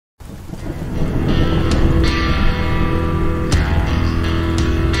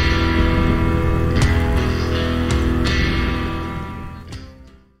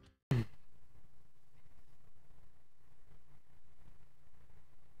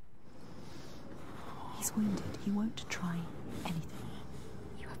He's wounded. He won't try anything.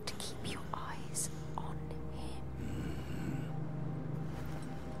 You have to keep your eyes on him.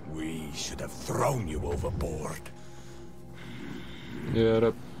 We should have thrown you overboard. Yeah,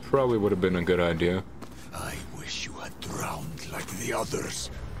 that probably would have been a good idea. I wish you had drowned like the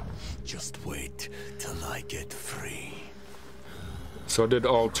others. Just wait till I get free. So I did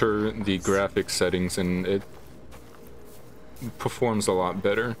alter the graphic settings and it performs a lot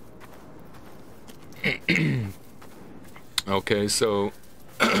better. Okay, so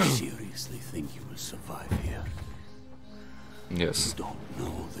You seriously think you will survive here? yes. You don't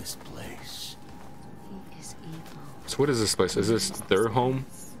know this place. He is evil. So what is this place? Is this their home?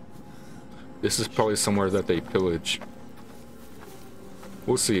 This is probably somewhere that they pillage.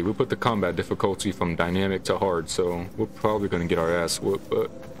 We'll see. We put the combat difficulty from dynamic to hard, so we're probably gonna get our ass whooped,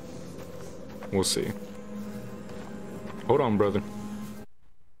 but we'll see. Hold on, brother.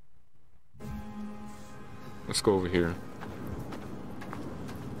 Let's go over here.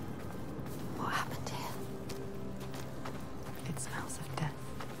 What happened here? It smells of death.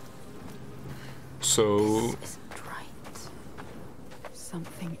 So This isn't right.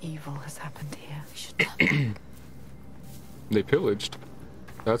 Something evil has happened here. We should turn back. they pillaged.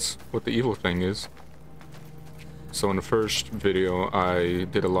 That's what the evil thing is. So in the first video, I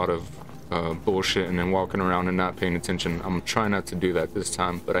did a lot of bullshit and then walking around and not paying attention. I'm trying not to do that this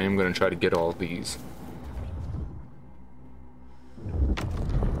time, but I am going to try to get all these.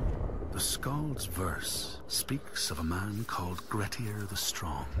 The Skald's verse speaks of a man called Grettir the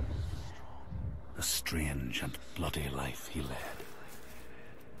Strong. A strange and bloody life he led.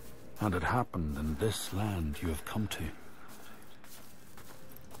 And it happened in this land you have come to.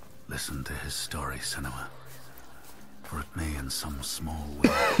 Listen to his story, Senua, for it may in some small way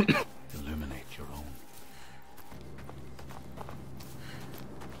illuminate your own.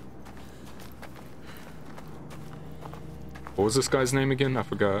 What was this guy's name again? I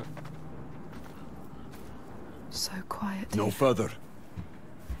forgot. So quiet. No further.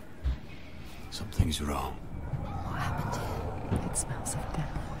 Something's wrong. What happened here? It smells of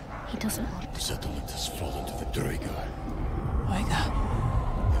death. He doesn't want The to. settlement has fallen to the Draegar. Oiga.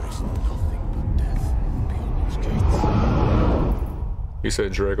 There is nothing but death beyond those gates. He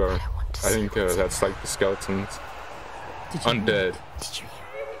said Draegar. I want to I think see what's that's like the skeletons. Did you Undead. Did you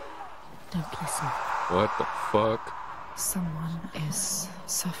hear it? Don't listen. What the fuck? Someone is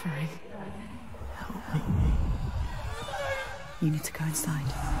suffering. Help me. You need to go inside.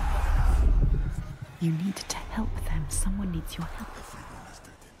 You need to help them. Someone needs your help. Everyone is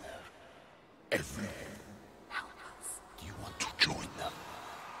dead in there. Everyone. Help us. Do you want to join them?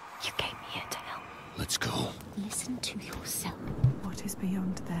 You came here to help. Let's go. Listen to yourself. What is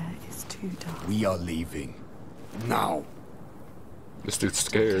beyond there is too dark. We are leaving. Now. This dude's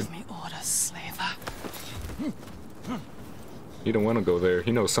scared. Give me orders, slaver. He don't want to go there.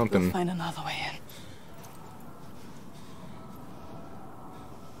 He knows something. We'll find another way in.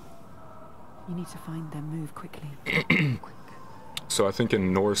 You need to find them. Move quickly. Quick. So I think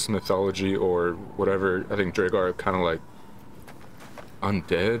in Norse mythology or whatever, I think Draegar are kind of like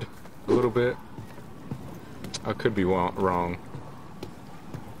undead a little bit. I could be wrong.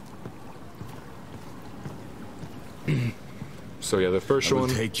 So yeah, the first I will one.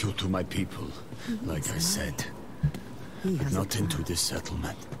 take you to my people, like I said. He has Not a into plan. this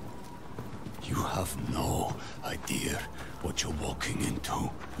settlement. You have no idea what you're walking into.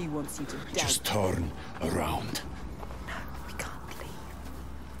 He wants you to die. Just turn around. No, we can't leave.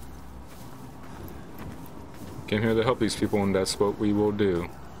 Came here to help these people, and that's what we will do.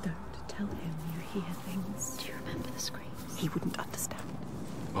 Don't tell him you hear things. Do you remember the screams? He wouldn't understand.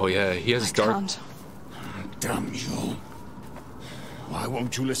 Oh yeah, he has dark. Can't. Damn you. Why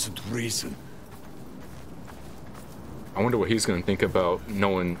won't you listen to reason? I wonder what he's gonna think about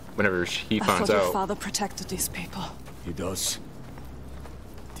knowing whenever he I finds thought your out. father protected these people. He does.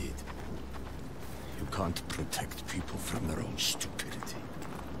 Did. You can't protect people from their own stupidity.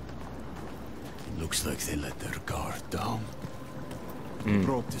 It looks like they let their guard down. They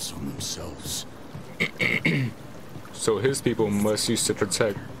brought this on themselves. So his people must used to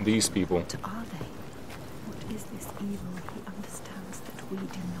protect these people. What are they? What is this evil he understands that we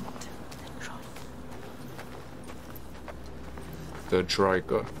do not? The The Draegar.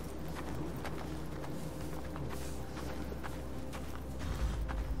 Draegar.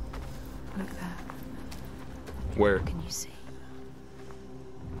 Look there. Where? Can you see?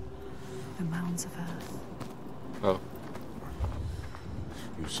 The mounds of earth. Oh,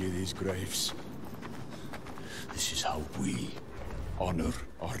 You see these graves? This is how we honor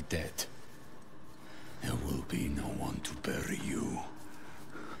our dead. There will be no one to bury you.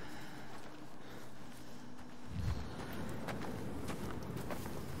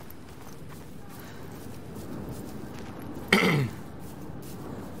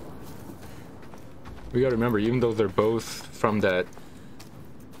 we gotta remember, even though they're both from that,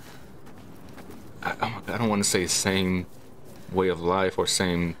 I don't want to say same way of life or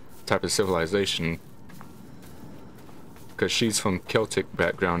same type of civilization, because she's from Celtic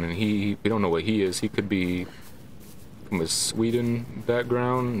background and we don't know what he is. He could be from a Sweden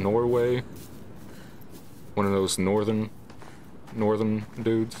background, Norway, one of those northern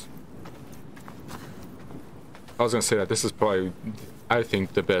dudes. I was gonna say that this is probably, I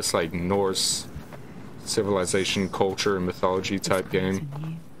think, the best like Norse civilization, culture, and mythology type game.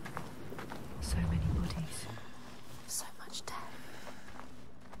 So many bodies. So much death.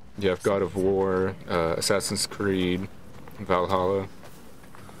 You have God of War, Assassin's Creed, Valhalla.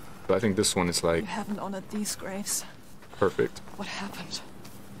 But I think this one is like You haven't honored these graves. perfect. What happened?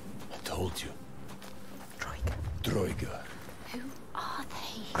 I told you. Troika. Droiga. Who are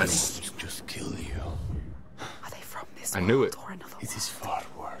they? I won't just kill you. Are they from this I knew world it. or another It is far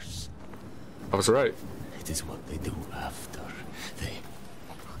worse. I was right. It is what they do after. They...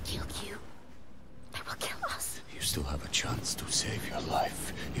 They will kill you. They will kill us. You still have a chance to save your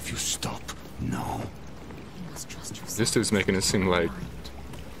life if you stop now. You must trust yourself. This dude's making it seem like,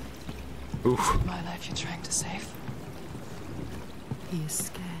 oof. My life you're trying to save? He is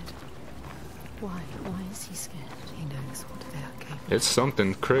scared. Why? Why is he scared? He knows what they are capable. It's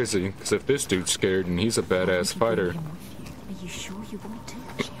something crazy, because if this dude's scared and he's a badass fighter, Him with you. Are you sure you want to?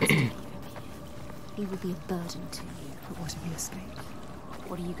 She has to leave him here. He will be a burden to you. But what if he escapes?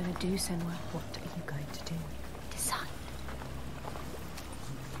 What are you going to do, Senua? What are you going to do? Decide.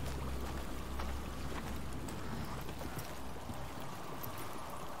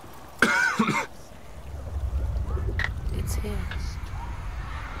 It's here.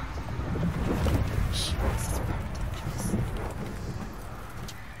 Shh, this is very dangerous.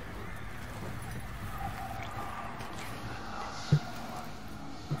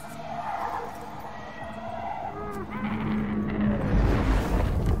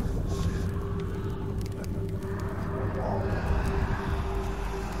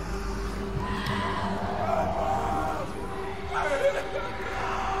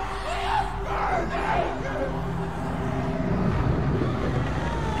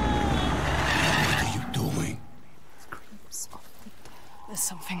 What are you doing? There's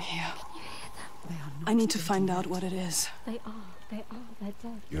something here. They are not. I need to find out what it is. They're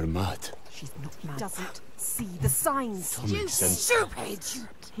dead. You're mad. She's not mad. Doesn't see the signs. Common sense. Stupid!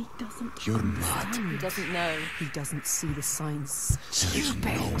 He doesn't. You're mad. He doesn't know. He doesn't see the signs. There is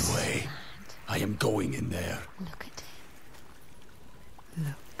no way. I am going in there. Look at him.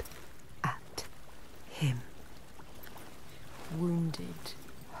 Look at him. Wounded.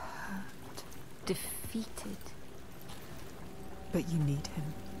 Hurt. Defeated. But you need him.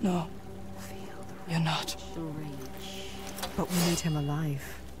 No, Feel you're not. The rage. But we need him alive.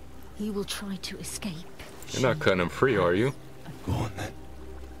 He will try to escape. you're not cutting him free, are you? Go on then.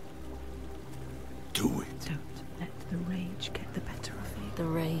 Do it. Don't let the rage get the better of you. The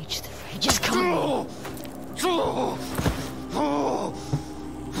rage is coming.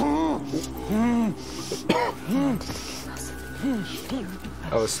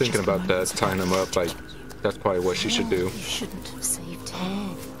 I was thinking about that, tying him up, like, that's probably what she should do. You shouldn't have saved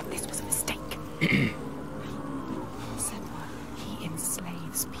him. This was a mistake. Senua, he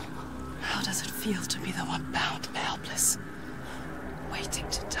enslaves people. How does it feel to be the one bound and helpless? Waiting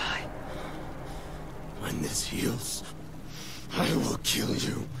to die. When this heals, I will kill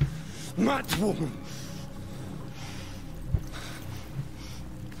you, mad woman.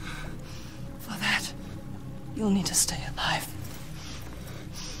 For that, you'll need to stay alive.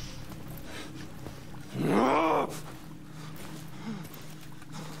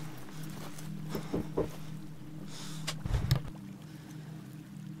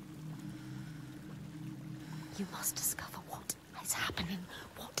 You must discover what is happening.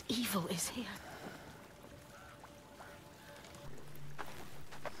 What evil is here?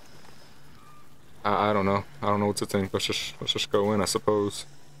 I don't know. I don't know what to think. Let's just go in, I suppose.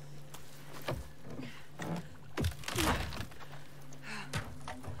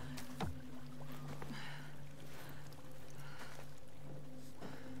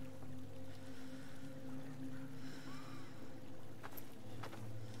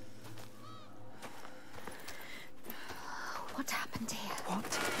 What happened here? What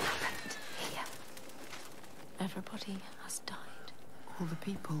happened Here. Everybody has died. All the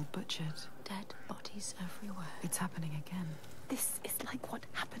people butchered. Dead bodies everywhere. It's happening again. This is like what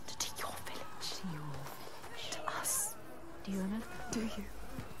happened to your village. To your village. To us. Do you remember? Do you?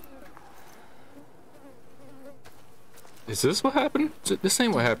 Is this what happened? This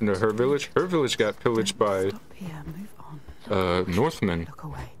ain't what happened to her village. Her village got pillaged by Stop here. Move on. Northmen. Look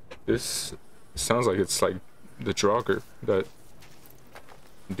away. This Sounds like it's like the Draugr that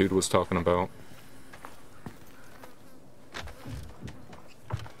dude was talking about.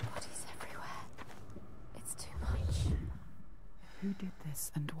 Bodies everywhere. It's too much. Who did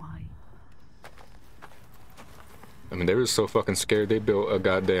this and why? I mean, they were so fucking scared they built a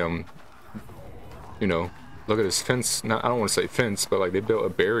goddamn, you know, look at this fence. Not, I don't want to say fence, but like they built a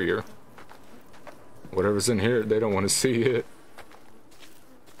barrier. Whatever's in here, they don't want to see it.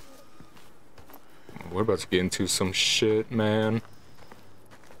 We're about to get into some shit, man.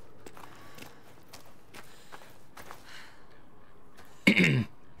 Why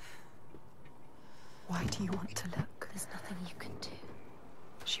do you want to look? There's nothing you can do.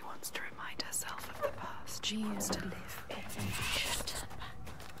 She wants to remind herself of the past. She wants to live. You should turn back.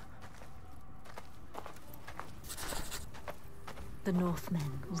 The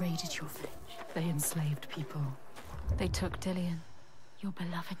Northmen raided your village. They enslaved people. They took Dillion, your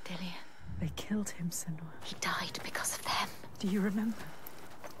beloved Dillion. They killed him, Senua. He died because of them. Do you remember?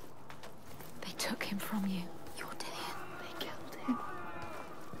 They took him from you, your Dillion. They killed him.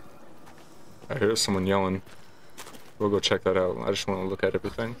 I hear someone yelling. We'll go check that out. I just want to look at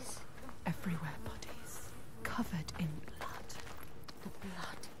everything. Everywhere bodies. Covered in blood. The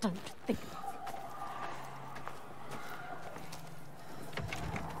blood. Don't think.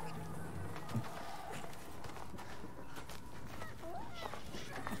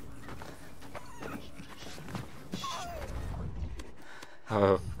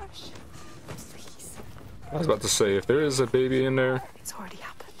 I was about to say, if there is a baby in there... It's already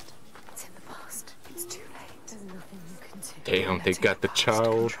happened. It's in the past. It's too late. There's nothing you can do. Damn, they got the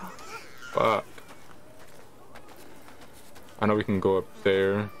child. Fuck. I know we can go up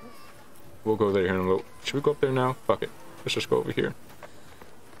there. We'll go there here in a little... Should we go up there now? Fuck it. Let's just go over here.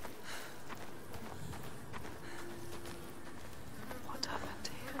 What happened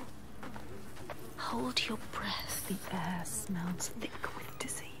here? Hold your breath. The air smells thick with The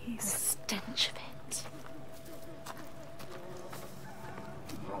disease. stench of it.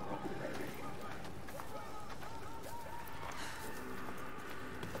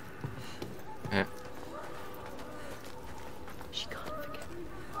 Yeah. She can't forget.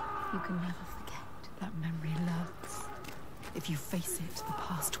 You can never forget. That memory lurks. If you face it, the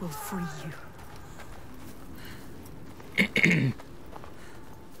past will free you.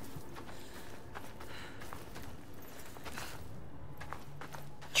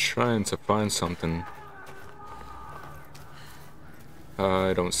 Trying to find something.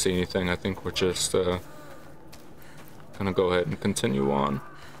 I don't see anything. I think we're just gonna go ahead and continue on.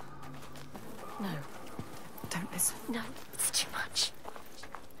 No. Don't listen. No, it's too much.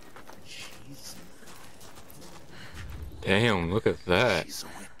 Damn, look at that. She's a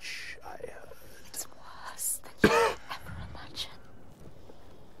witch, I heard. It's worse than you could ever imagine.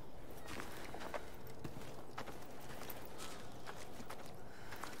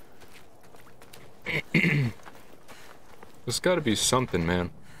 There's gotta be something, man.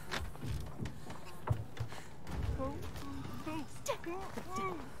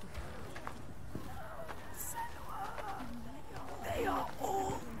 They are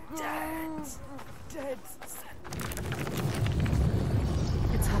all dead. Dead.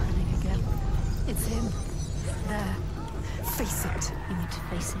 It's happening again. It's him. There. Face it. You need to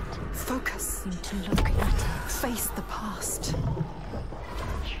face it. Focus. You need to look at it. Face the past.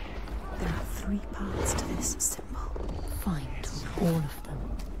 There are 3 parts to this symbol. Find all of them.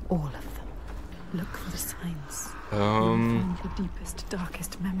 All of them. Look for the signs. Um. Find your deepest,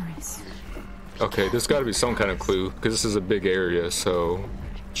 darkest memories. Okay, there's gotta be some kind of clue, because this is a big area, so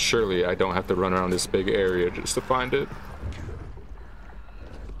surely I don't have to run around this big area just to find it.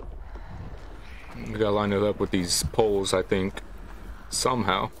 We gotta line it up with these poles, I think,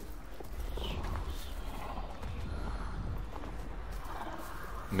 somehow.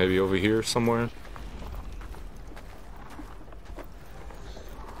 Maybe over here somewhere.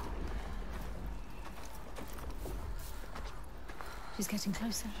 She's getting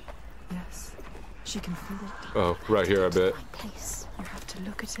closer. Yes. She can feel it. Oh, right here, I bet. My place You have to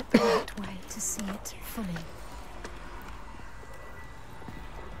look at it the right way. to see it fully.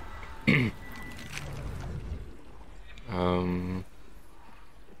 Um.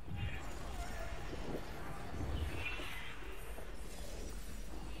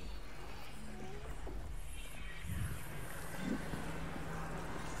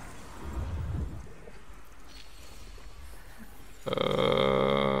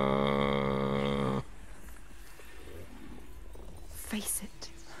 Face it.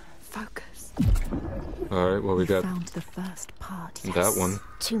 Focus. Alright, well, we got Found the first part. Yes. that one.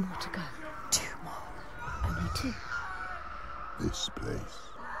 2 more to go. 2 more. Only 2. This place.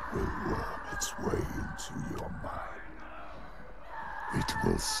 will worm its way into your mind. It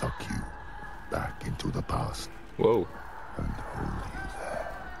will suck you back into the past Whoa. and hold you there.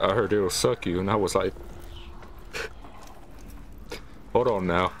 I heard it'll suck you, and I was like, hold on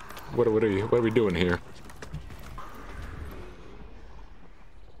now. What are we doing here?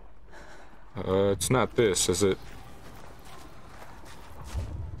 It's not this, is it?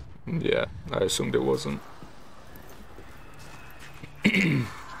 Yeah, I assumed it wasn't.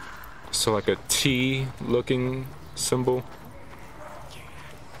 So like a T looking symbol.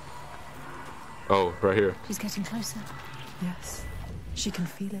 Oh, right here. She's getting closer. Yes, she can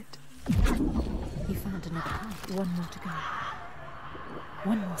feel it. You found another path. One more to go.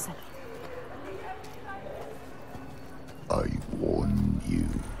 One more second. I warn you.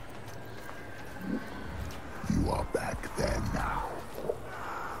 You are back there now.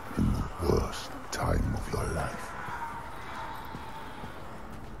 In the worst time of your life.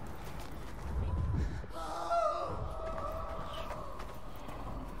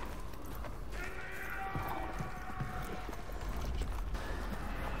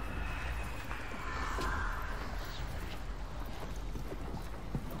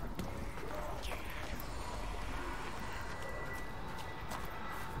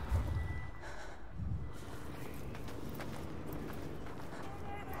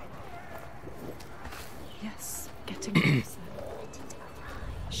 Yes, getting closer.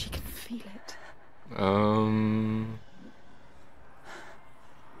 She can feel it.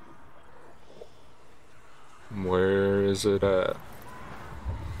 Where is it at?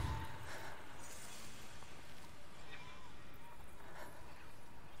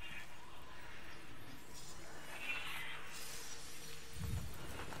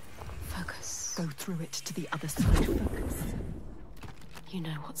 Focus. Go through it to the other side. Focus. You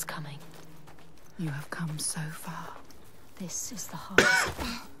know what's coming. You have come so far. This is the hardest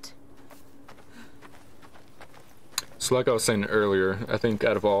part. So like I was saying earlier, I think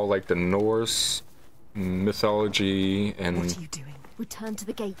out of all like the Norse mythology and What are you doing? Return to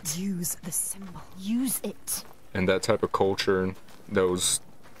the gate. Use the symbol. Use it. that type of culture, those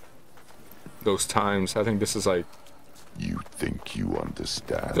times, I think this is like You think you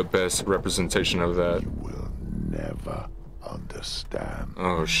understand? the best representation of that. You will never understand.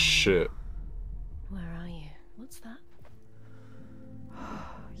 Oh shit. Where are you? What's that?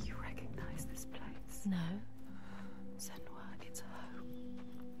 You recognize this place? No. Senua, it's home.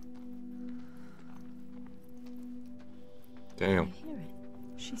 Damn. You hear it?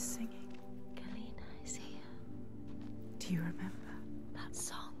 She's singing. Galena is here. Do you remember? That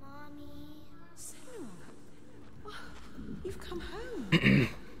song. Senua, you've come home.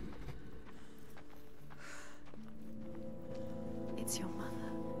 It's your mother.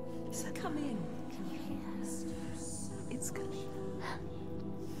 Come in. Can you hear her? It's Galena.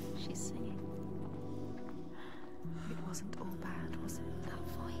 She's singing. It wasn't all bad, was it? That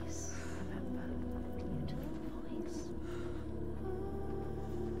voice. Remember? Beautiful voice.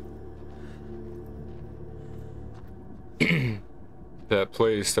 That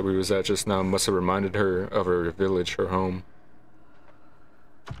place that we was at just now must have reminded her of her village, her home.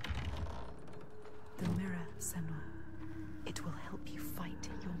 The mirror, Senua. It will help you fight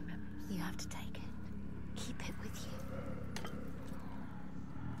your memories. You have to take it. Keep it with you.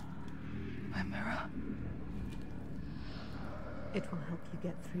 My mirror. It will help you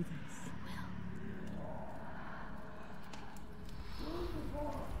get through this.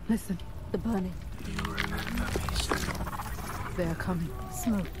 Listen, The burning. they are coming.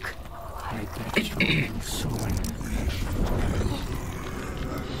 Smoke.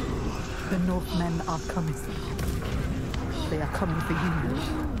 The Northmen are coming. They are coming for you.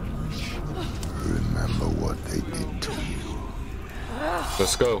 Remember what they did to you.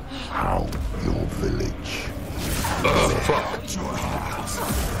 Let's go. How your village. Fuck.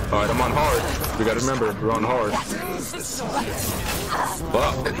 Alright, I'm on hard. We gotta remember, we're on hard.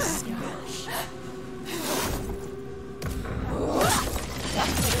 Fuck.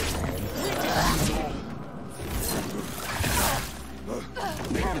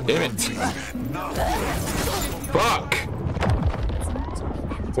 Damn it. Fuck.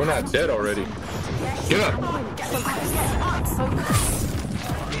 We're not dead already. Get up.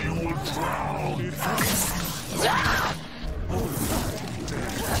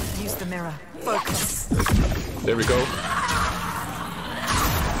 Use the mirror. Focus. There we go.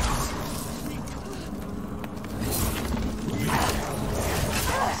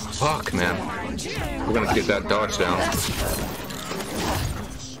 Fuck, man. We're gonna have to get that dodge down.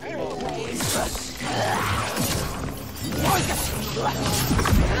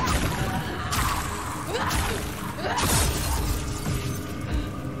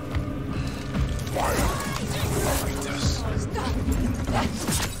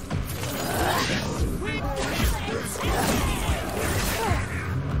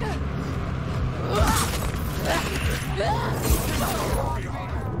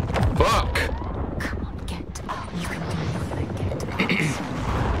 Fuck! Come on, get up. You can do it. Get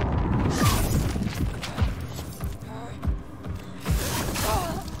up.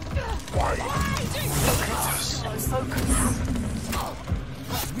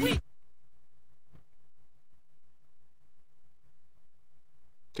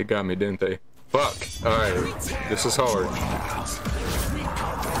 They got me, didn't they? Fuck! Alright, this is hard.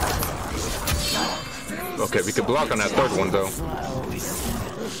 Okay, we could block on that third one though.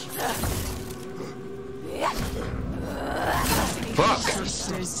 Fuck!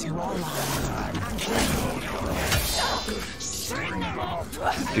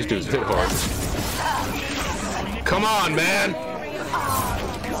 These dudes hit hard. Come on, man!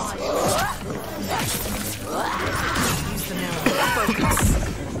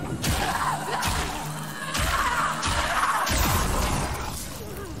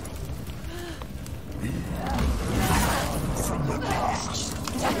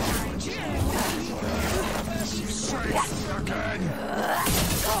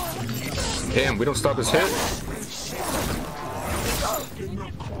 Damn, we don't stop his hit?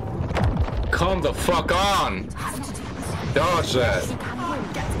 Come the fuck on! Dodge that!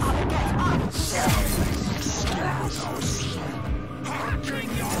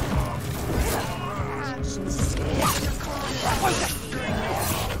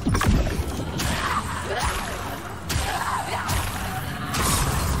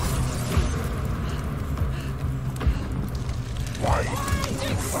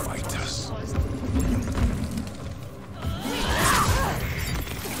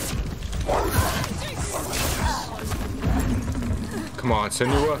 Come on,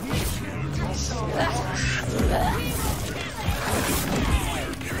 Senua.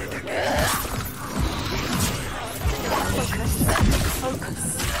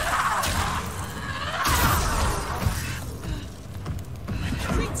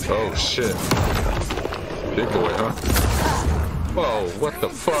 Oh shit. Big boy, huh? Whoa, what the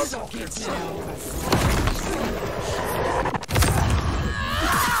fuck?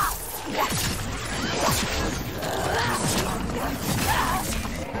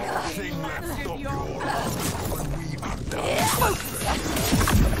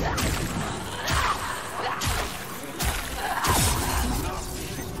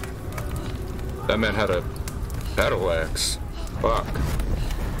 That man had a battle axe. Fuck.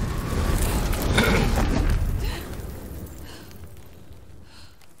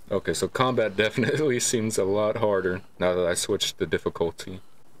 Okay, so combat definitely seems a lot harder now that I switched the difficulty.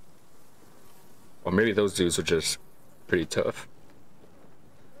 Or maybe those dudes are just pretty tough.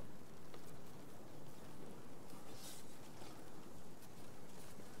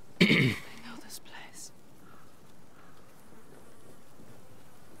 I know this place.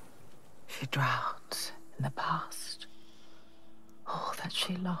 She drowns in the past. All that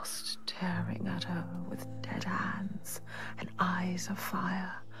she lost tearing at her with dead hands and eyes of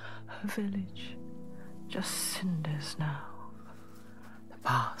fire. Her village, just cinders now. The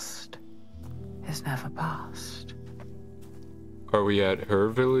past is never past. Are we at her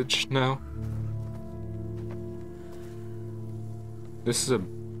village now? This is a...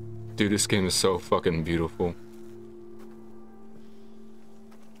 Dude, this game is so fucking beautiful.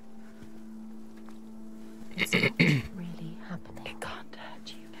 It's not really happening. It can't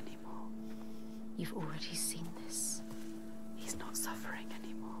hurt you anymore. You've already seen this. He's not suffering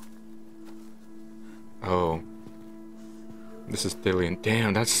anymore. Oh. This is Dillian.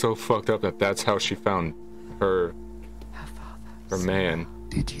 Damn, that's so fucked up that that's how she found her... Her father. her man.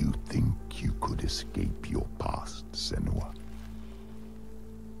 Did you think you could escape your past, Senua?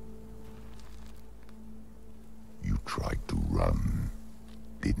 You tried to run,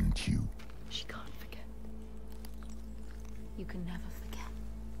 didn't you? She can't forget. You can never forget.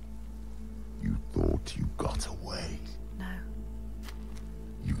 You thought you got away. No,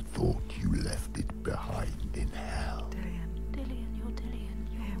 You thought you left it behind in hell. Dillian. Dillian, you're Dillian.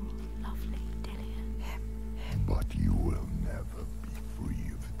 You're lovely, Dillian. But you will never be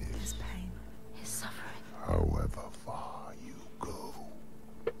free of His this. pain. His suffering. However far you go,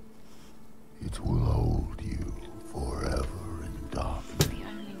 it will hold you forever in darkness. The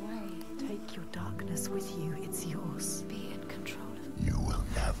only way. Take your darkness with you. It's yours. Be in control of You will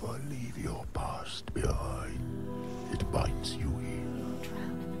never leave your past behind. It bites you here, You'll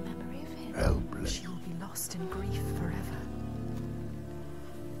drown in the memory of him. helpless. She will be lost in grief forever.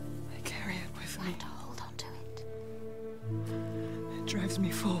 I carry it with me. Try to hold on to it. It drives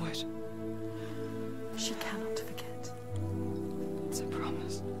me forward. She cannot forget. It's a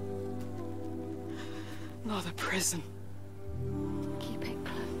promise. Not a prison. Keep it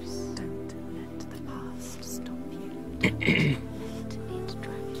close. Don't let the past stop you. Let it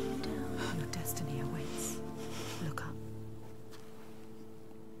drag you down. Your destiny awaits. Look up.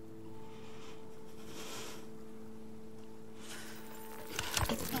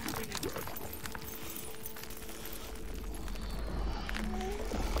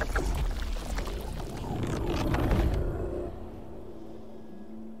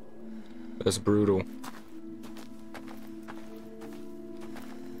 That's brutal.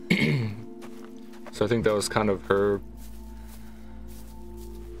 So I think that was kind of her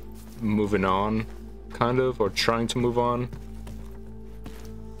moving on, kind of, or trying to move on.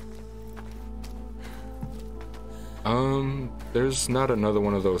 There's not another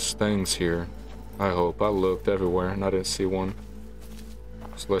one of those things here. I hope. I looked everywhere and I didn't see one.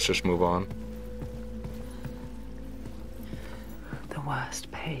 So let's just move on. The worst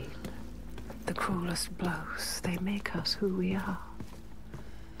pain, the cruelest blows, they make us who we are.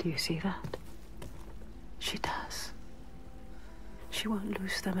 Do you see that? She does. She won't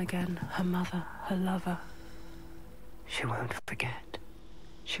lose them again, her mother, her lover. She won't forget.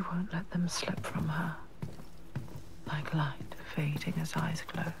 She won't let them slip from her. Like light fading as eyes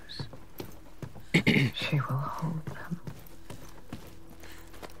close. She will hold them.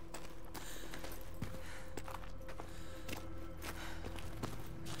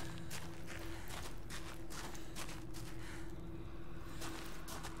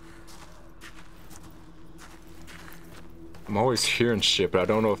 I'm always hearing shit, but I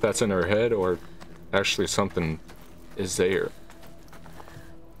don't know if that's in her head or actually something is there.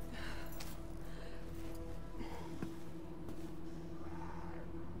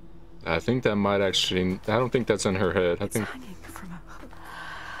 I think that might actually... I don't think that's in her head. I think... Hanging from a...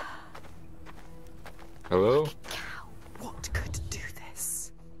 Hello? What could do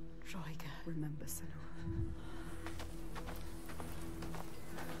this? Saga, remember Senua.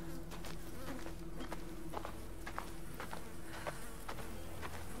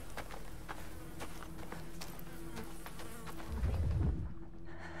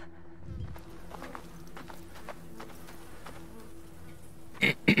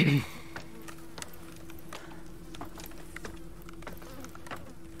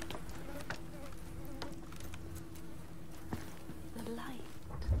 The light.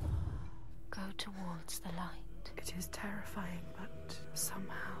 Go towards the light. It is terrifying, but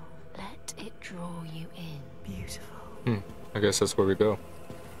somehow Let it draw you in. beautiful. I guess that's where we go.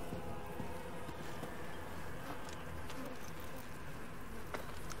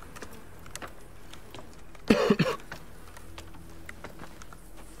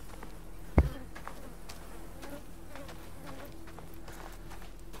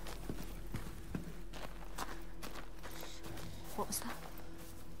 What was that?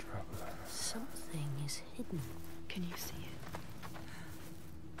 Something is hidden. Can you see it?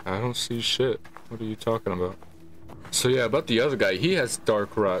 I don't see shit. What are you talking about? So yeah, about the other guy, he has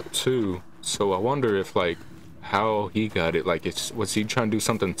dark rot too. So I wonder if like how he got it. Like, was he trying to do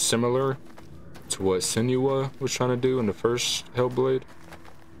something similar to what Senua was trying to do in the first Hellblade?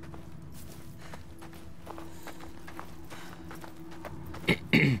 There,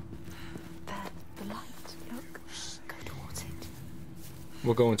 the light. Look. Go towards it.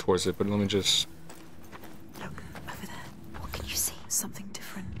 We're going towards it, but let me just... Look, over there. What can you see? Something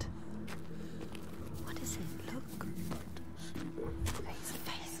different. What is it? Look.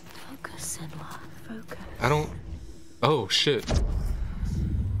 Face. Focus, Senua. Focus. I don't... Oh, shit.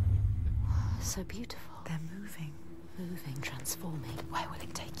 So beautiful. They're moving. Moving, transforming. Where will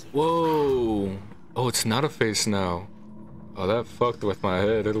it take you? Whoa. Oh, it's not a face now. Oh, that fucked with my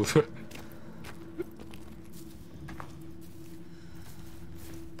head. It'll...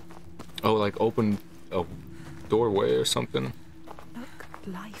 Oh, like open a doorway or something. Look,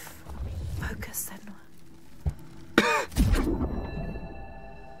 life. Focus, Senua.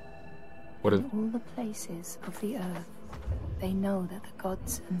 What is... In all the places of the earth, they know that the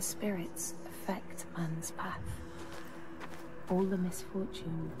gods and spirits affect man's path. All the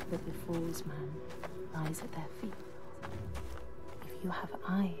misfortune that befalls man lies at their feet. If you have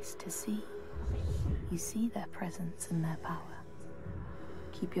eyes to see, you see their presence and their power.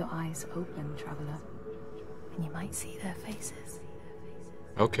 Keep your eyes open, traveler, and you might see their faces.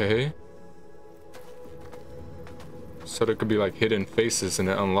 Okay. So there could be like hidden faces and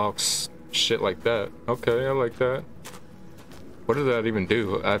it unlocks shit like that. Okay, I like that. What did that even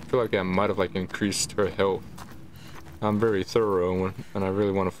do? I feel like that might have like increased her health. I'm very thorough and I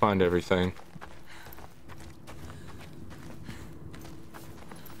really want to find everything.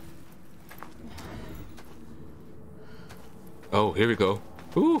 Oh, here we go.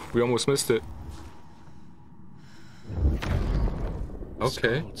 Ooh, we almost missed it.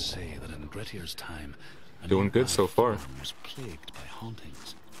 Okay. Scholars say that in Grettir's time, a Doing good nearby so far. farm was plagued by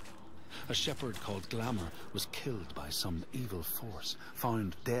hauntings. A shepherd called Glamour was killed by some evil force,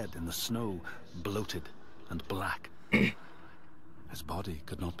 found dead in the snow, bloated and black. His body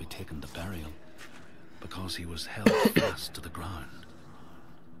could not be taken to burial because he was held fast to the ground.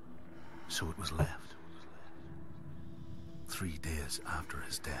 So it was left. 3 days after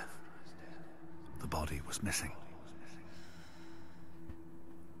his death, the body was missing.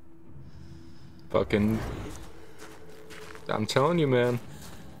 Fucking... I'm telling you, man.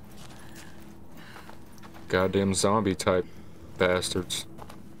 Goddamn zombie type bastards.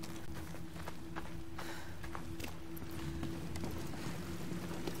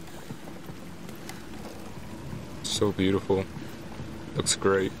 So beautiful. Looks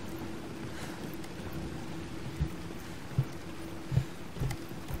great.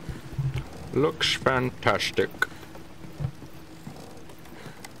 Looks fantastic.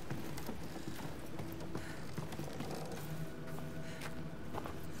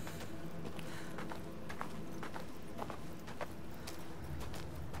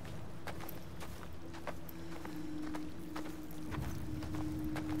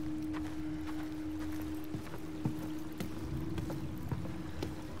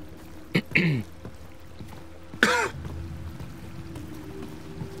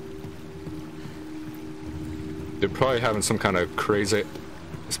 They're probably having some kind of crazy...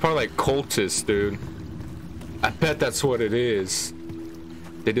 It's probably like cultists, dude. I bet that's what it is.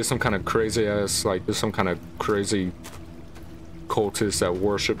 They did some kind of crazy ass, like, there's some kind of crazy cultists that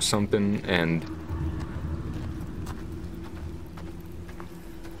worship something, and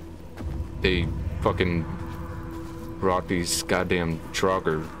they fucking brought these goddamn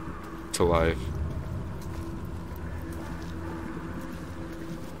Draugr to life.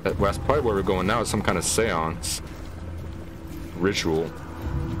 That's probably where we're going now, is some kind of seance ritual.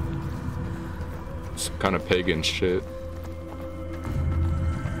 Some kind of pagan shit.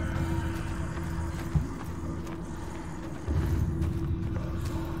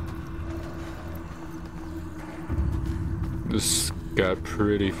 This got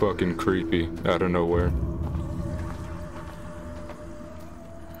pretty fucking creepy out of nowhere.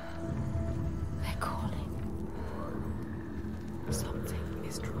 They're calling. Something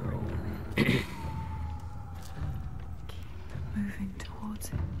is drawing. Keep moving towards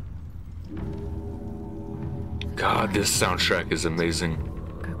it. God, this soundtrack is amazing.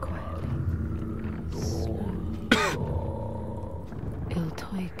 Go quietly. Il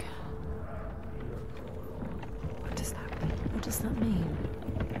Toiga. What does that mean? What does that mean?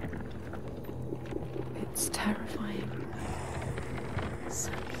 It's terrifying.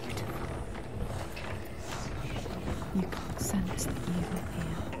 So beautiful. You can't sense the evil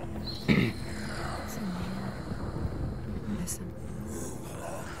here. It's in the air. Listen.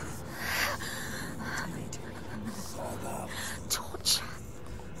 Torture.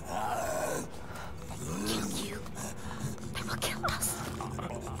 They will kill you. They will kill us.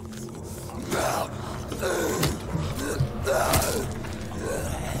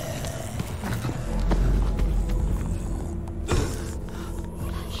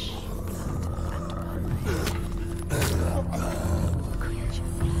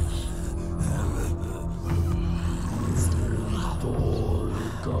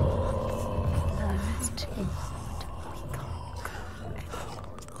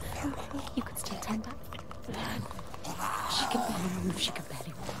 You could still tend up. She can barely move, she can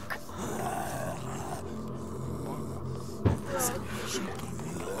barely walk. Still shaking.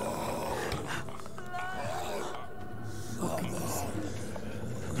 What can you see?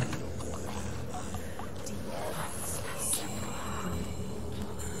 Deep breaths.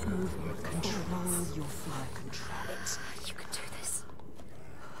 Move and control your fear. Control it. You can do this.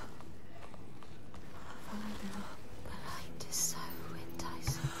 The light is so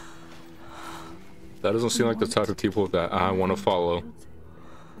enticing. That doesn't seem like the type of people that I want to follow. Will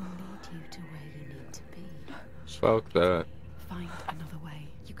lead you to where you need to be. Fuck that. Find another way.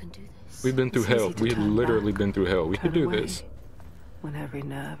 You can do this. We've been through It's hell. easy to We've turn literally back, been through hell. We can turn do away. this. When every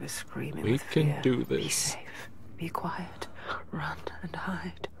nerve is screaming We with can fear, do Be this. safe. Be quiet. Run and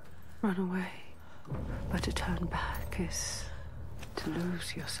hide. Run away. But to turn back is to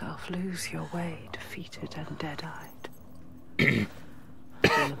lose yourself, lose your way, defeated and dead-eyed. The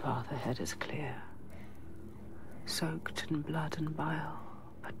path ahead is clear, soaked in blood and bile,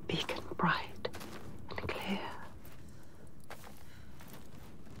 but beacon bright and clear.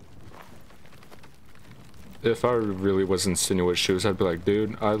 If I really was in Senua's shoes, I'd be like,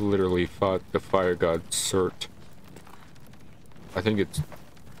 dude, I literally fought the fire god Surt. I think it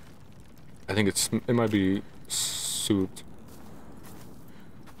might be suit.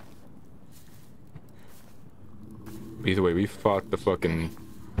 Either way, we fought the fucking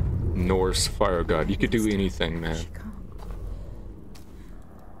Norse fire god. You could do anything, man.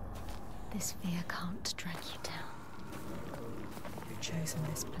 This fear can't drag you down. You've chosen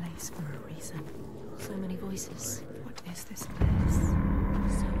this place for a reason. So many voices. What is this place?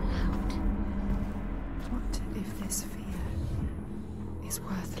 So loud. What if this fear is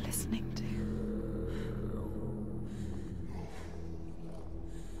worth listening to?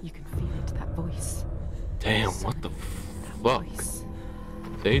 You can feel it, that voice. Damn, what the fuck Voice.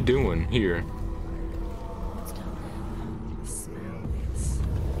 they doing here? What's down The smell is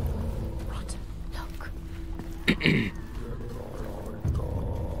rotten. Look.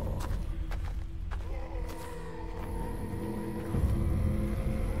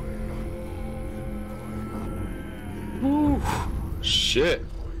 Woo, shit.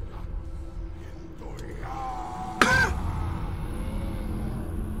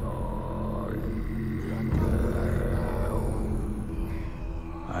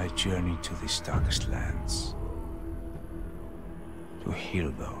 I journey to these darkest lands to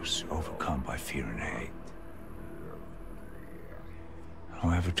heal those overcome by fear and hate.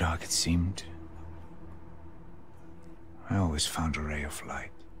 However dark it seemed, I always found a ray of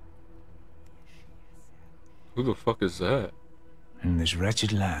light. Who the fuck is that? In this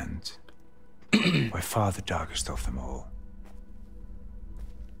wretched land, by far the darkest of them all,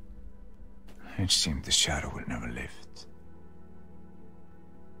 it seemed the shadow would never lift.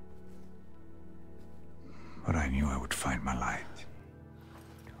 But I knew I would find my light.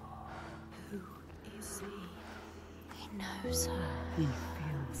 Who is he? He knows her. He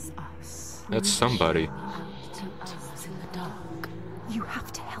feels us. That's somebody. Out to us in the dark. You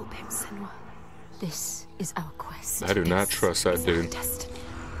have to help him, Senua. This is our quest. I do not trust that dude. Destiny.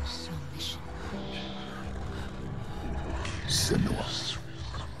 Our mission. Senua,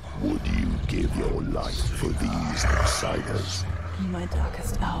 would you give your life for these outsiders? In my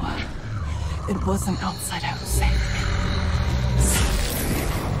darkest hour, it was an outsider who saved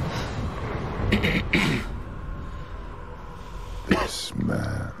me. This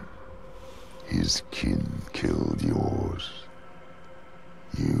man, his kin killed yours.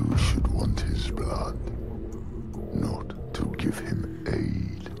 You should want his blood, not to give him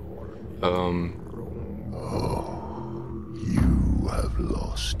aid. You have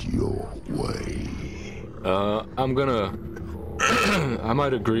lost your way. I'm gonna... I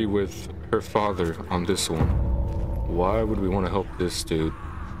might agree with her father on this one. Why would we want to help this dude?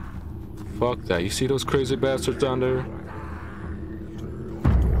 Fuck that. You see those crazy bastards down there?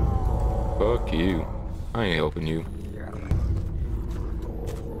 Fuck you. I ain't helping you.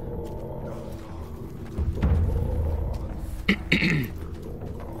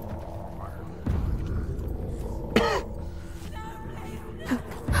 Down there.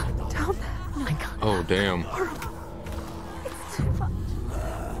 I can't. Oh, damn.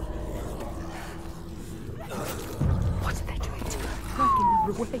 What are they doing to her? Dragging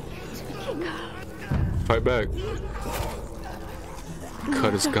her away. Fight back.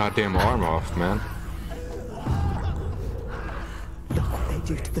 Cut his goddamn arm off, man. Look what they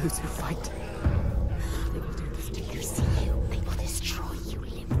do to those who fight. They will do this to you. See you. They will destroy you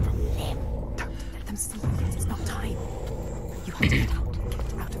limb from limb. Don't let them see you yet. It's not time. You have to get out.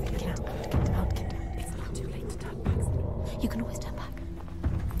 Get out of here. Get out. Get out. Get out. It's not too late to turn back. You can always turn back.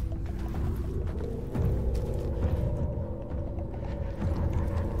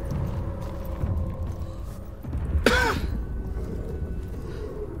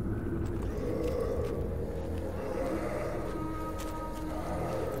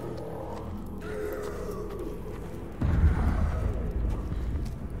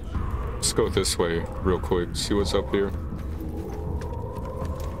 Let's go this way real quick, see what's up here.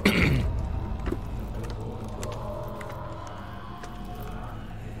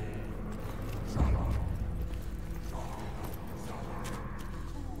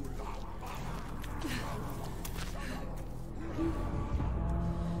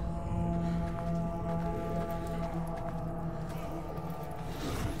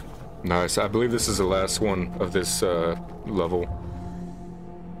 Nice. I believe this is the last one of this level.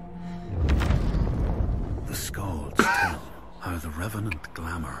 The Skalds tell how the revenant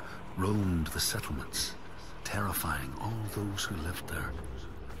glamour roamed the settlements, terrifying all those who lived there.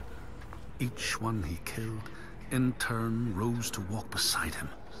 Each one he killed, in turn, rose to walk beside him.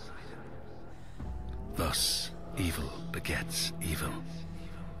 Thus, evil begets evil.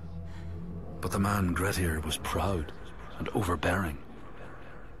 But the man Grettir was proud and overbearing,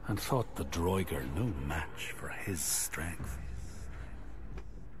 and thought the Droiger no match for his strength.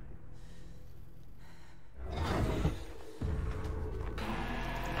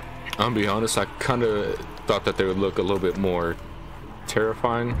 I'll be honest, I kind of thought that they would look a little bit more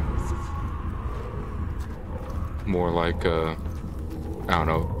terrifying. More like, I don't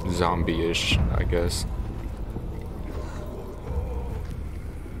know, zombie-ish, I guess.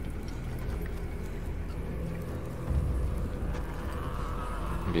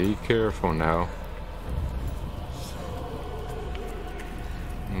 Be careful now.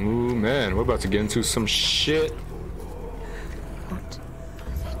 Ooh, man, we're about to get into some shit. What?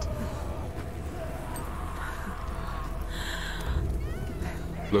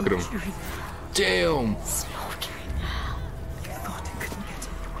 Look at him. Damn! Slaughtering her. You thought it couldn't get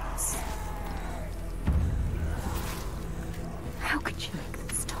any worse. How could you make them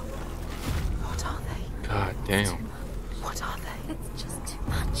stop? What are they? God damn. What are they? It's just too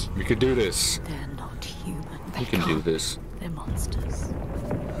much. We could do this. They're not human. We can do this. They're monsters.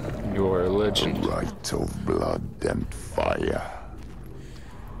 You are a legend. The right of blood and fire.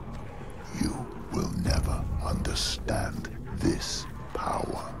 You will never understand this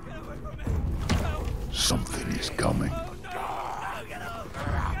power. Something is coming.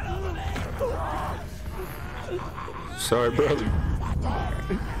 Sorry, brother.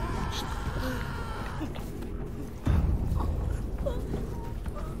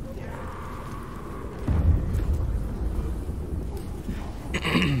 I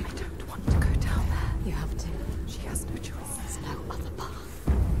don't want to go down there. You have to. She has no choice. There's no other path.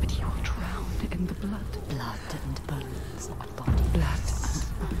 But you will drown in the blood. Blood and bones, not body. Blood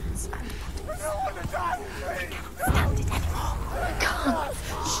and bones and Stand it anymore. I can't.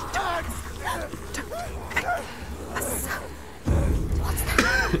 What's that?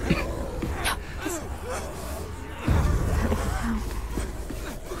 No, listen.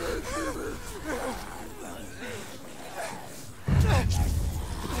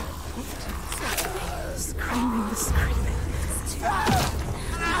 screaming, screaming. It's too loud.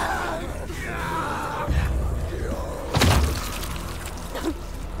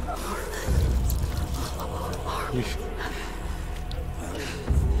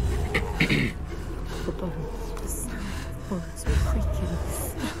 The bones, the sound, bones were creaking.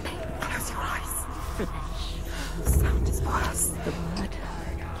 Close your eyes. The sound is worse. The murder.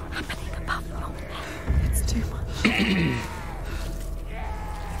 Happening above your head. It's too much.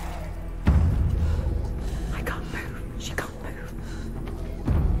 I can't move. She can't move.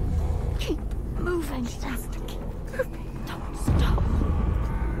 Keep moving. She has to keep moving. Don't stop.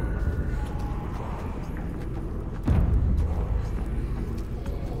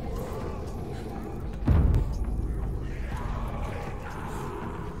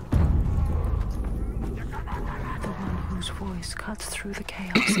 The one whose voice cuts through the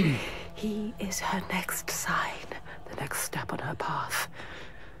chaos. He is her next sign, the next step on her path.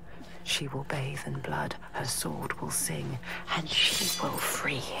 She will bathe in blood, her sword will sing, and she will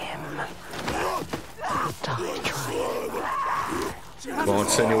free him. He'll die trying. Go on,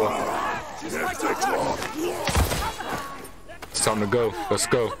 Senua. It's time to go. Let's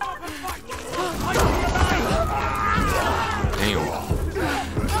go. Damn.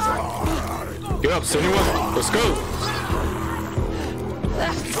 Get up, Senua. Let's go.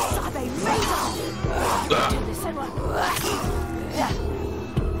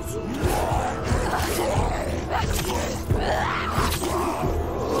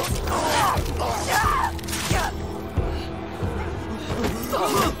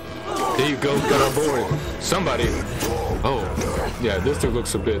 There you go, got our boy. Somebody. Oh, yeah, this dude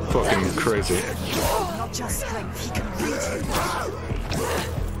looks a bit fucking crazy. Not just strength, he can reach it.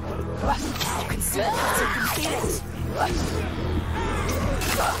 You can see it, you can feel it.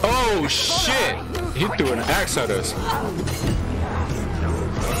 Oh shit! He threw an axe at us.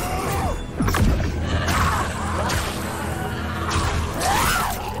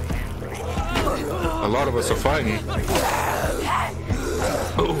 A lot of us are fighting.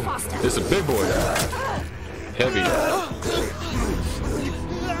 Oh, it's a big boy. Heavy.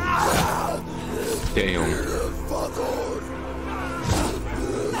 Damn.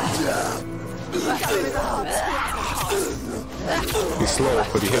 He's slow,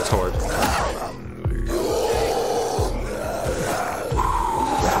 but he hits hard.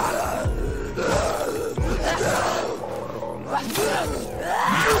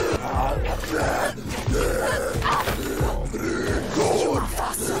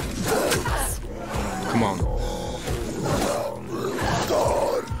 Come on.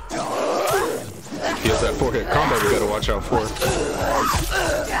 He has that forehead combo we gotta watch out for.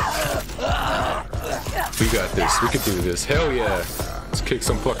 We got this. We can do this. Hell yeah. Let's kick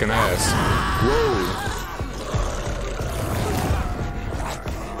some fucking ass. Whoa.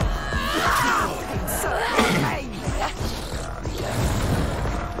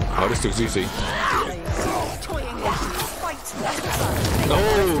 Oh, this This dude's easy. Oh!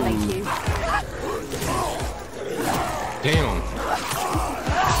 Damn.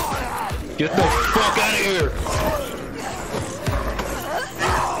 Get the fuck out of here!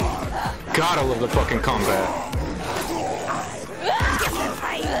 God, I love the fucking combat.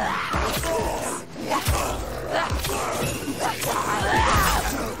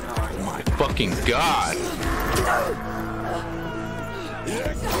 Oh my fucking god!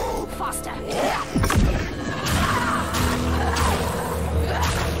 Faster!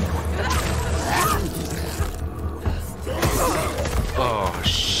 Oh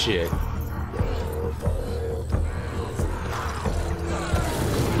shit.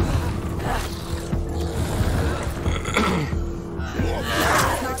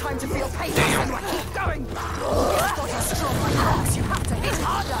 No time to feel pain. Damn. Keep going. You're strong like rocks. You have to hit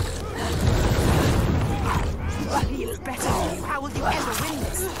harder. He is better than you. How will you ever win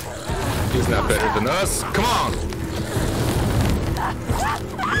this? He's not better than us. Come on.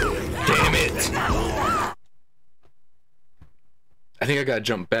 Damn it. I think I gotta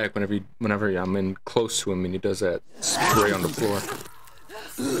jump back whenever I'm in close to him and he does that spray on the floor.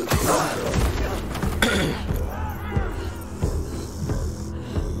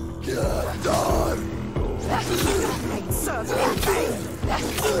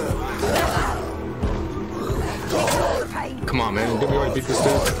 Come on, man. Didn't we already beat this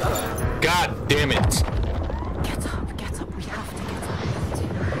dude? God damn it. Get up. We have to get up.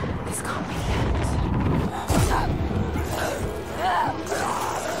 This can't be it.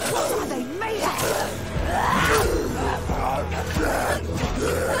 They made it.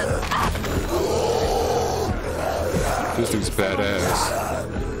 This dude's badass.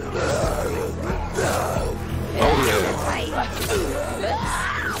 Oh yeah.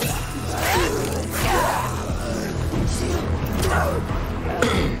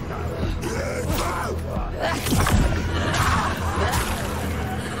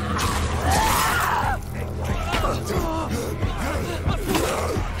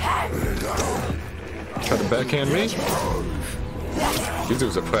 Try to backhand me? These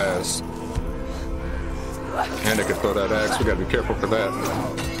dudes are fast. And they can throw that axe. We gotta be careful for that.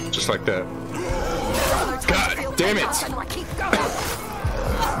 Just like that. God damn it!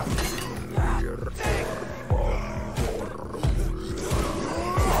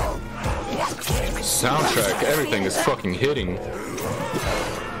 Soundtrack, everything is fucking hitting.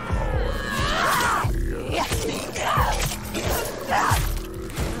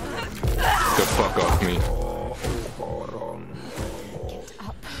 The fuck off me.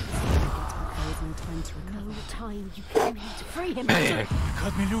 Man.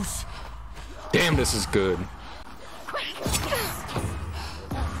 Cut me loose. Damn, this is good.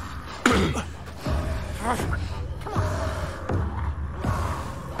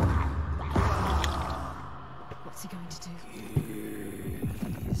 What's he going to do?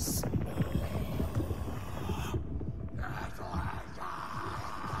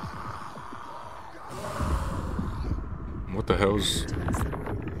 What the hell's...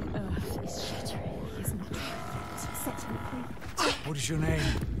 What is your name?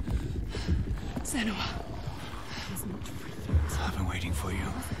 Senua. I've been waiting for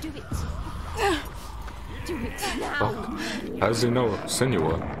you. Do it. Do it now. Fuck. How does he know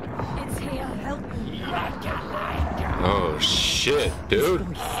Senua? It's here. Help me. Oh shit,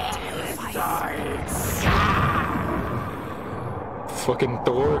 dude. Fucking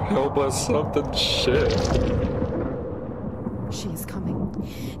Thor, help us something. Shit. She is coming.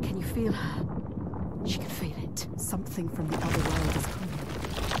 Can you feel her? She can feel it. Something from the other world is coming.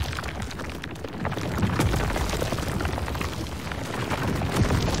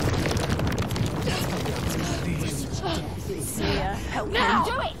 It's here. Help now.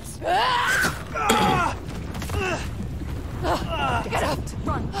 Do it! Get out!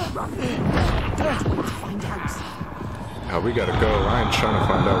 Run! Run! Don't wait to find out. Oh, we gotta go. I ain't trying to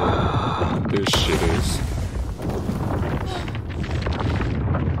find out what this shit is.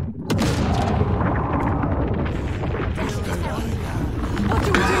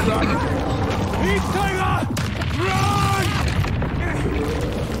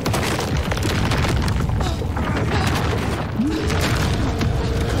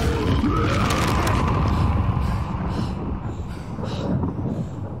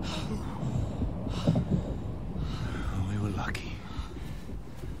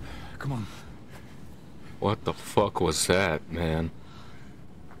 What the fuck was that, man?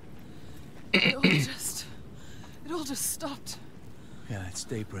 It all just stopped. Yeah, it's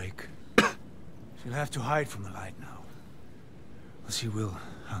daybreak. She'll have to hide from the light now. Or she will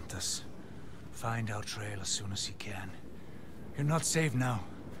hunt us. Find our trail as soon as he can. You're not safe now.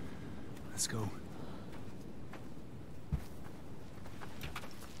 Let's go.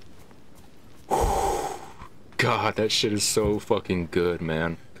 God, that shit is so fucking good,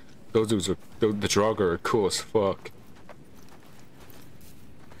 man. Those dudes are, the Draugr are cool as fuck.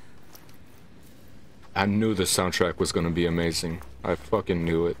 I knew the soundtrack was gonna be amazing. I fucking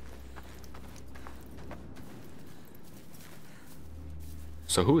knew it.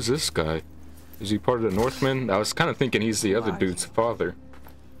 So who is this guy? Is he part of the Northmen? I was kind of thinking he's the other dude's father.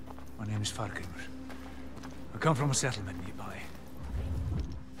 My name is Fargrimr. I come from a settlement nearby.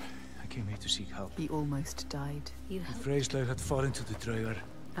 I came here to seek help. He almost died. You The helped? Freyslaug had fallen to the Draugr.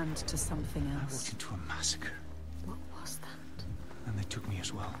 And to something I else. walked into a massacre, What was that? and they took me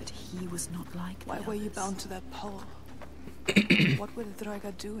as well. But he was not like the Why were you others. bound to that pole? What were the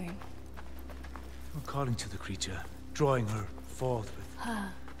Draugr doing? They were calling to the creature, drawing her forth with Her,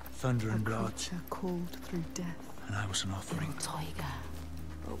 thunder A and blood, creature called through death. and I was an offering. Toiga.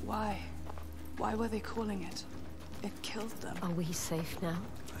 But why? Why were they calling it? It killed them. Are we safe now?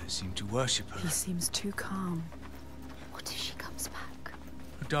 I seemed to worship her. He seems too calm. What if she comes back?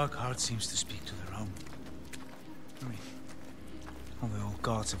 Her dark heart seems to speak to their own. I mean, all the old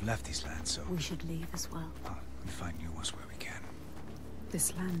gods have left these lands, so We should leave as well. we find new ones where we can.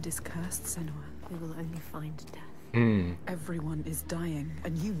 This land is cursed, Senua. We will only find death. Everyone is dying,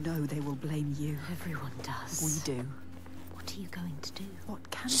 and you know they will blame you. Everyone does. We do. What are you going to do? What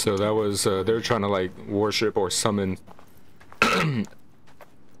can So that was, they're trying to like worship or summon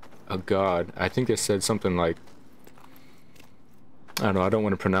a god. I think they said something like, I don't know, I don't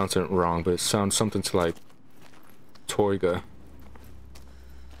want to pronounce it wrong, but it sounds something to like Toiga.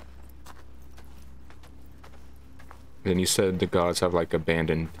 Then you said the gods have like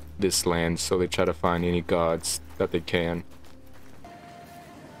abandoned this land, so they try to find any gods that they can.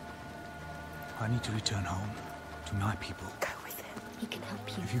 I need to return home to my people. Go with him. He can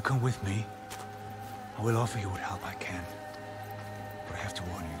help you. If you come with me, I will offer you what help I can. But I have to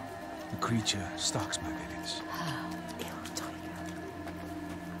warn you, the creature stalks my village. Ill Toiga.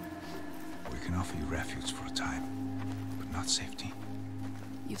 We can offer you refuge for a time, but not safety.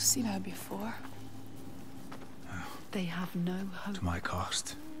 You've seen her before. They have no hope. To my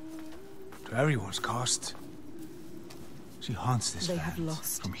cost. To everyone's cost. She haunts this They land have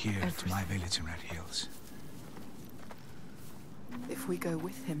lost from here to everything. my village in Red Hills. If we go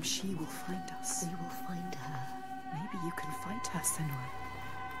with him, she will find us. We will find her. Maybe you can fight her,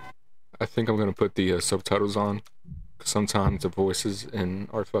 Senua. I think I'm gonna put the subtitles on. Sometimes the voices in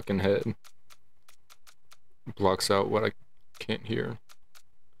our fucking head blocks out what I can't hear.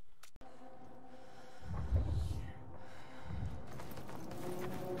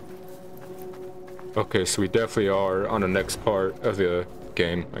 Okay, so we definitely are on the next part of the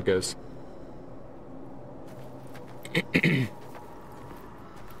game, I guess.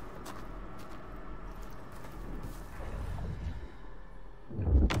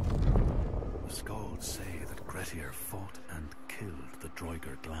 The Skalds say that Grettir fought and killed the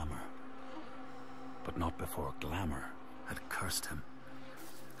Draugr Glamour. But not before Glamour had cursed him.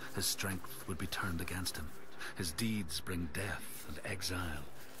 His strength would be turned against him. His deeds bring death and exile.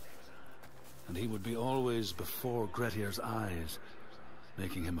 And he would be always before Grettir's eyes,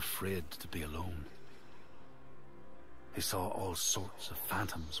 making him afraid to be alone. He saw all sorts of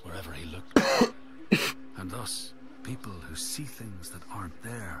phantoms wherever he looked. And thus, people who see things that aren't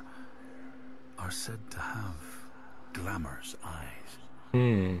there are said to have Glamour's eyes.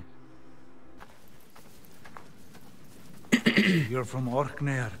 You're from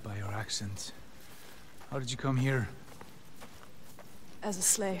Orkneyar by your accent. How did you come here? As a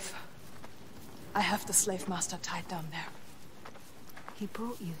slave. I have the slave master tied down there. He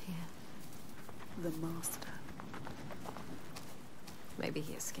brought you here. The master. Maybe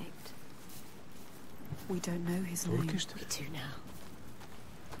he escaped. We don't know his name. Þorgistur? We do now.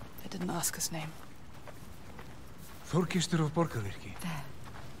 I didn't ask his name. Þorgistur of Borgarvirki. There.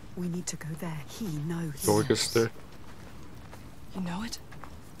 We need to go there. He knows. Thorgister. You know it?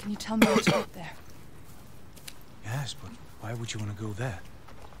 Can you tell me how to get there? Yes, but why would you want to go there?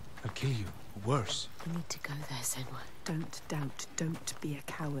 They'll kill you. Or worse. We need to go there, Senua. Don't doubt. Don't be a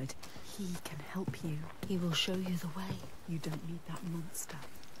coward. He can help you. He will show you the way. You don't need that monster.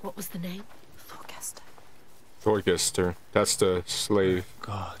 What was the name? Thorgester. Thorgister. That's the slave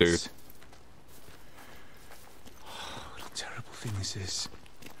Gods. dude. Oh, what a terrible thing this is.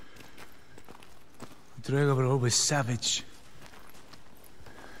 The Draugr were always savage.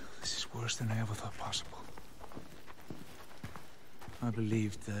 This is worse than I ever thought possible. I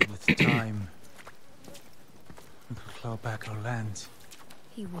believed that with time, we could claw back our land.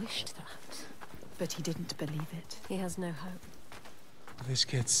 He wished that. But he didn't believe it. He has no hope. But this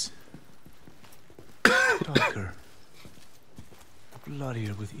kid's Darker.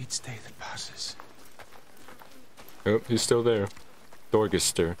 Bloodier with each day that passes. Yep, he's still there.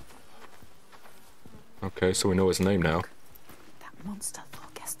 Thorgester. Okay, so we know his name now. That monster,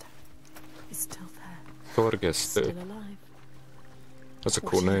 Thorgester, is still there. Thorgester. Still alive. That's a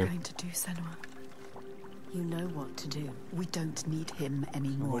What cool are you name. going to do, Senua? You know what to do. We don't need him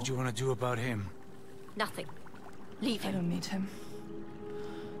anymore. What do you want to do about him? Nothing. Leave I him. don't need him.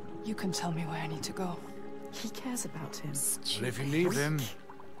 You can tell me where I need to go. He cares about him. Well, if you leave him,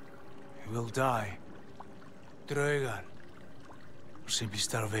 he will die. Draugar. Or simply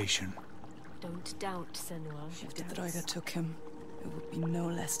starvation. Don't doubt Senua. If the Droiga took him, it would be no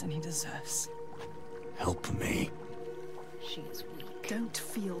less than he deserves. Help me. She is weak. Don't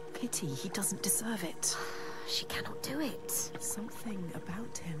feel pity. He doesn't deserve it. She cannot do it. Something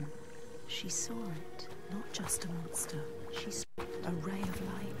about him. She saw it. Not just a monster. She saw a ray of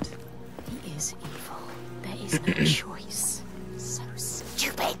light. He is evil. There is no choice. So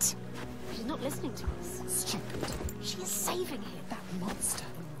stupid. She's not listening to us. Stupid. She is saving him. That monster.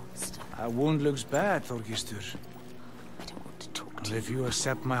 That wound looks bad, Thorgester. I don't want to talk Well, to if you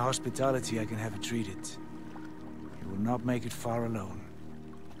accept my hospitality, I can have it treated. You will not make it far alone.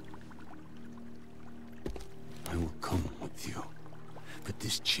 I will come with you. But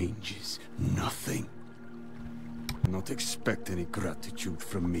this changes nothing. Do not expect any gratitude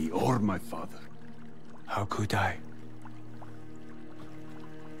from me or my father. How could I?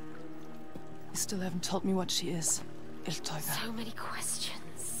 You still haven't told me what she is. Iltoiga. So many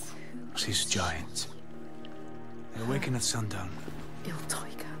questions. She's a giant. They awaken at sundown.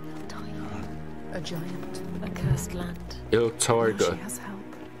 Iltoiga. A giant. A cursed land. She Iltoiga. has help.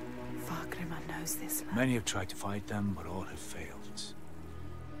 Fargrimr knows this land. Many have tried to fight them, but all have failed.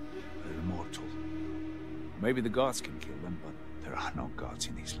 They're immortal. Maybe the gods can kill them, but there are no gods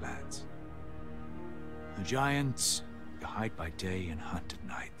in these lands. The giants, they hide by day and hunt at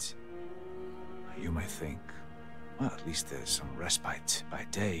night. You may think, well, at least there's some respite by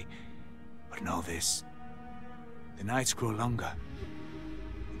day. But know this. The nights grow longer.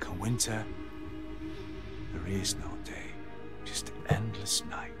 And come winter, there is no day. Just endless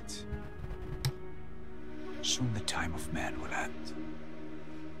night. Soon the time of man will end.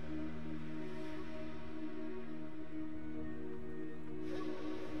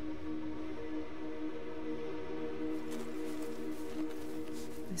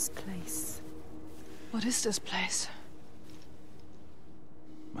 This place. What is this place?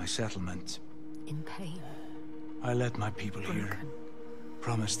 My settlement. In pain. I led my people here.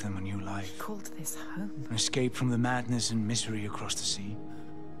 Promised them a new life. Called this home. An escape from the madness and misery across the sea.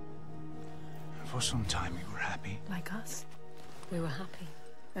 And for some time we were happy. Like us. We were happy.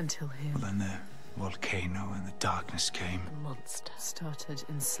 Until him. But then the volcano and the darkness came. The monster. Started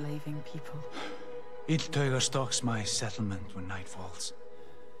enslaving people. Iltoiga stalks my settlement when night falls.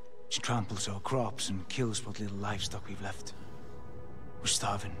 She tramples our crops and kills what little livestock we've left. We're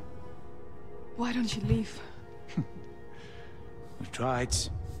starving. Why don't you leave? We've tried.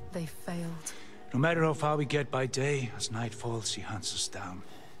 They failed. No matter how far we get by day, as night falls, she hunts us down.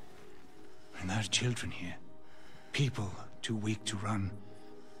 And there are children here. People too weak to run.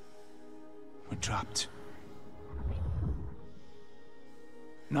 We're trapped.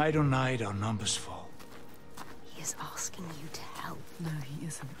 Night on night, our numbers fall. He is asking you to help. No, he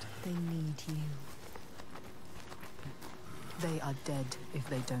isn't. They need you. They are dead if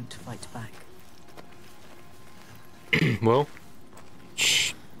they don't fight back. Well,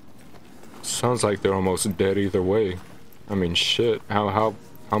 sounds like they're almost dead either way. I mean, shit. How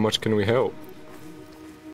much can we help?